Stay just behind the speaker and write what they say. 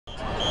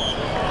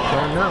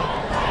know.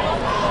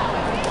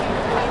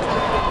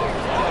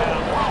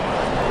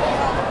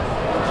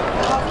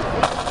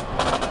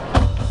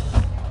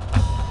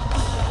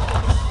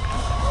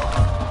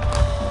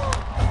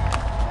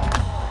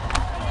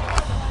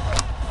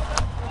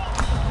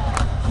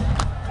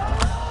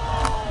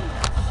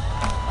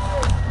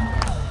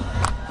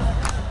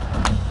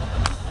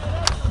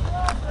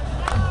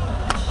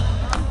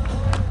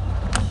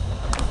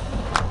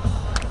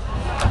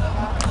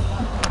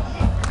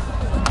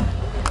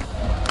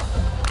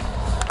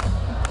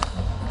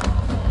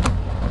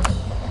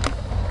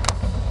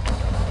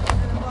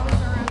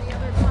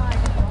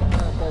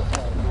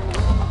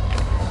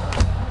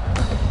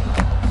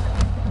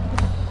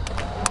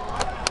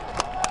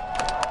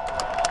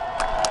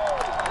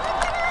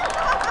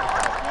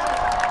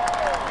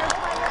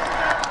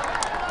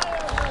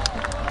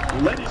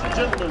 Ladies and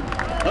gentlemen,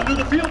 under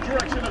the field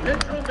direction of head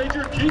drum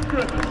major Keith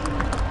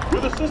Griffith,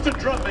 with assistant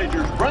drum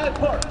majors Brad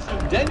Parks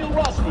and Daniel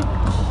Rossman,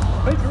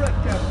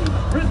 majorette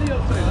captains Brittany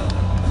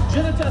Osena,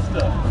 Jenna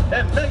Testa,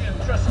 and Megan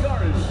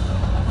Trescari,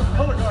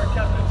 color guard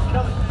captains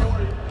Kelly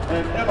Fiore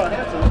and Emma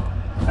Hansen,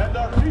 and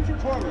our featured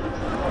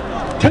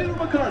twirlers, Taylor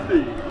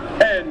McCarthy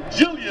and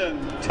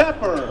Jillian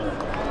Tapper.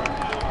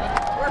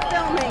 We're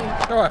filming.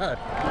 Go ahead.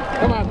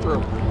 Come on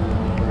through.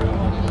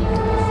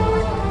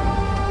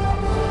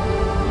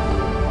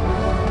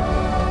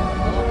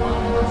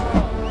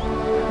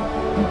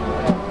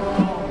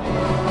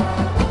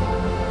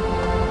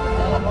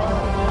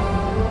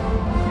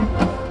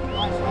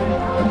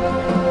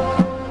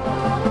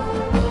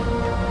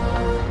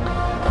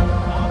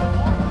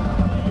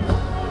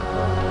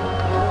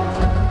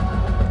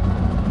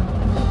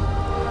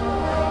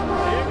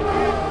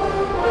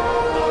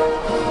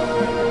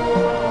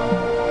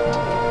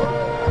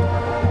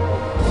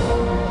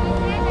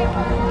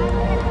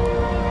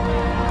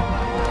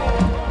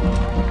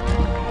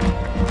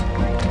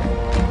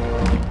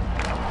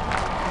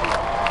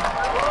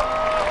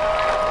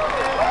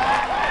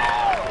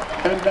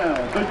 And now,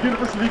 the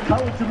University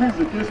College of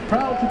Music is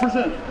proud to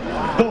present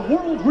the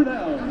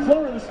world-renowned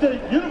Florida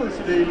State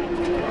University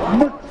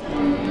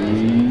Marching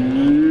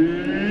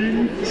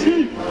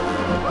Chief.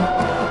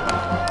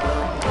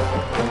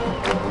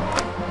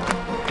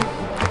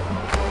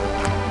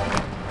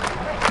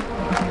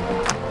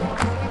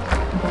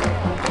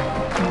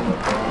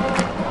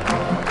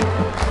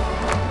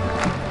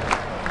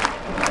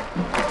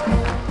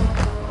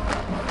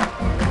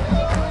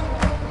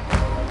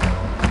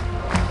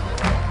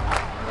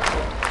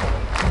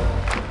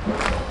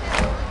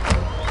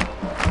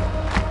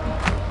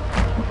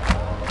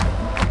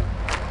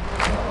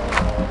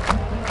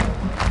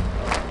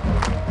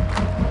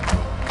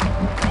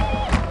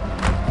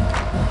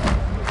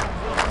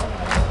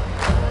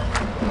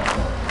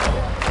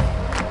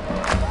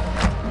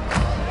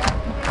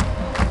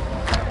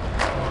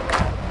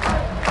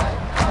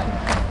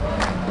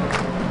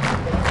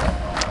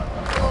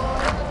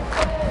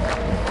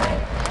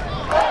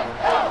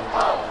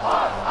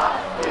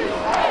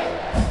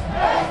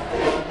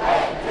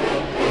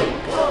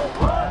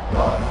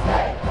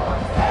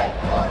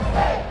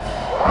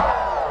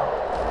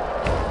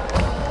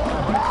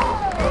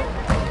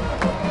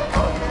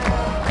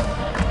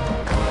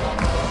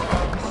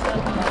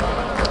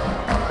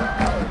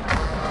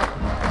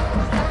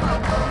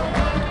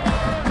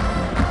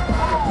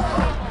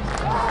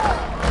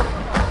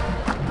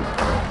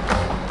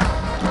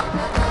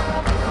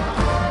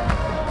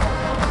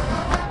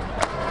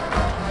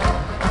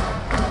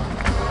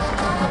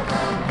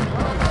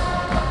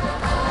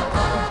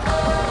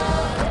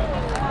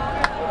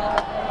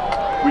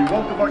 We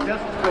welcome our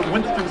guests from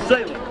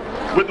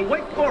Winston-Salem with the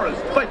Wake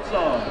Forest Fight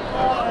Song.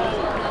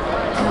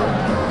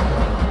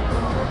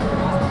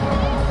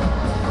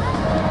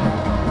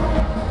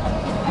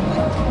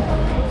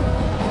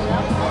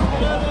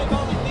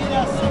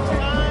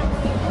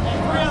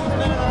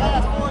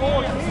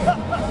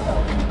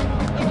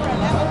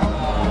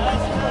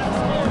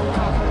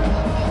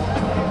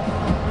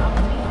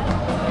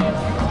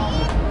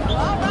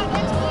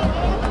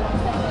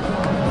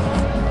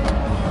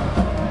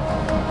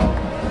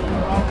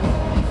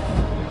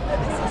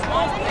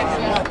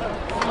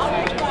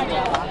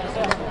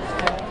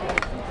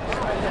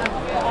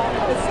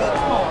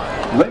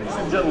 Ladies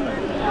and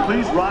gentlemen,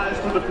 please rise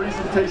for the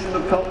presentation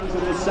of colors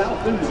in the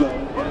South End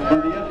Zone by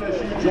the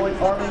FSU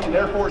Joint Army and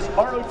Air Force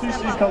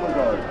ROTC Color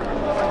Guard.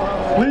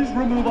 Please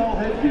remove all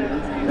headgear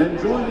and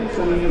join in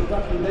singing as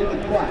Dr.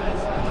 David Platt,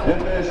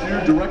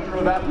 FSU Director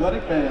of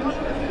Athletic Bands,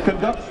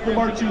 conducts the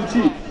Marching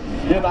Chiefs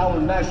in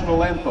our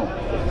national anthem.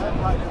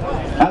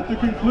 At the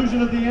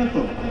conclusion of the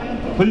anthem,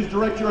 please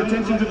direct your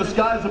attention to the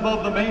skies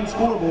above the main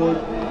scoreboard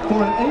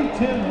for an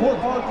A-10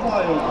 Warthog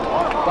flyover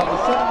by the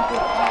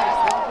 75th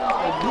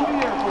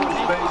Air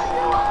Force Base,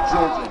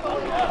 Georgia.